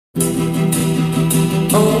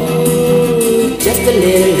just a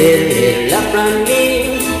little love from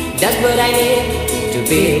you. That's what I need to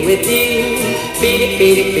be with you.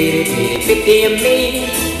 Pity me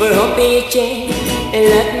for hoping you change and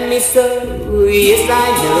let me so. Yes, I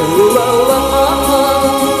know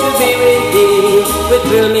to be with you would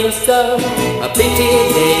thrill me so. A pity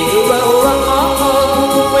day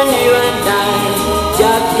when you and I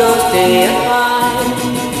just go stay apart.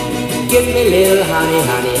 Give me little honey,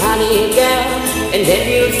 honey, honey, girl, and then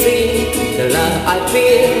you'll see the love I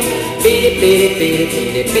feel.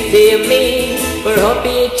 Pity me for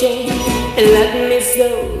hoping you change and let me so.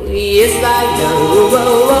 Yes, I know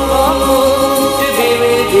to be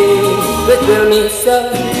with you would thrill me so.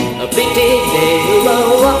 A pity day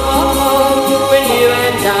when you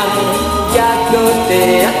and I just go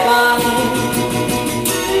stay apart.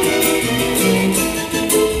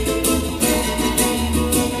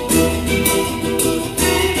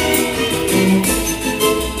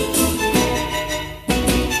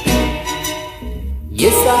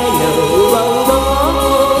 Yes, I know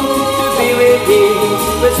to be with you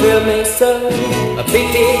which will make so. A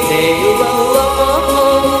pity day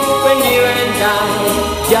when you and I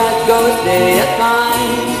just go stay apart.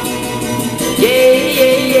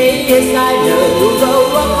 Yes, I know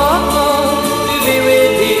to be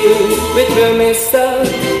with you which will make so.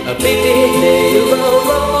 A pity day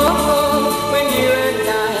when you and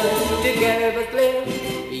I together live.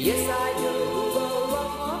 Yes, I know.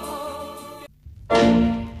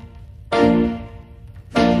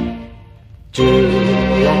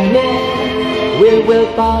 We will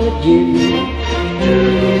follow you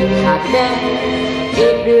through happiness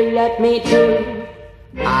if you let me to.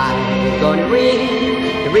 I'm gonna ring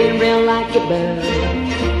like a bell.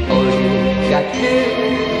 All you got to do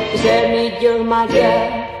is tell me you're my girl.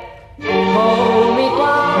 Hold me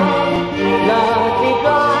tight, love me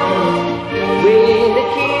blind, with a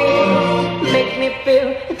kiss, make me feel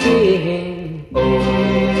a thing. Oh,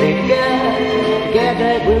 big girl,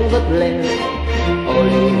 together we'll blend. All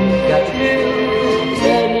you got to do is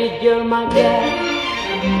tell me you're my girl.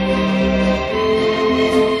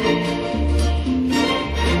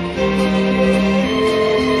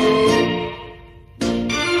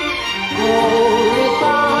 Hold me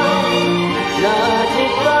tight, love me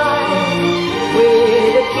blind,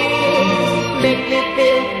 with a kiss, make me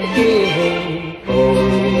feel the king. Oh,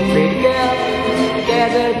 big girl,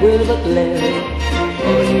 together we'll blend.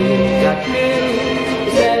 All you got to do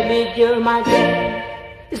is tell me you're my girl.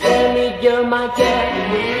 Tell me you're my girl.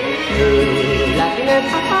 True happiness,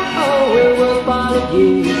 we will follow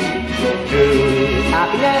you. True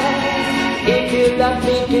happiness, if you love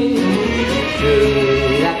me too.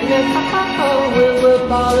 True happiness, we will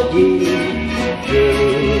follow you.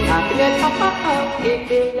 True happiness, if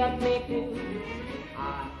you love me.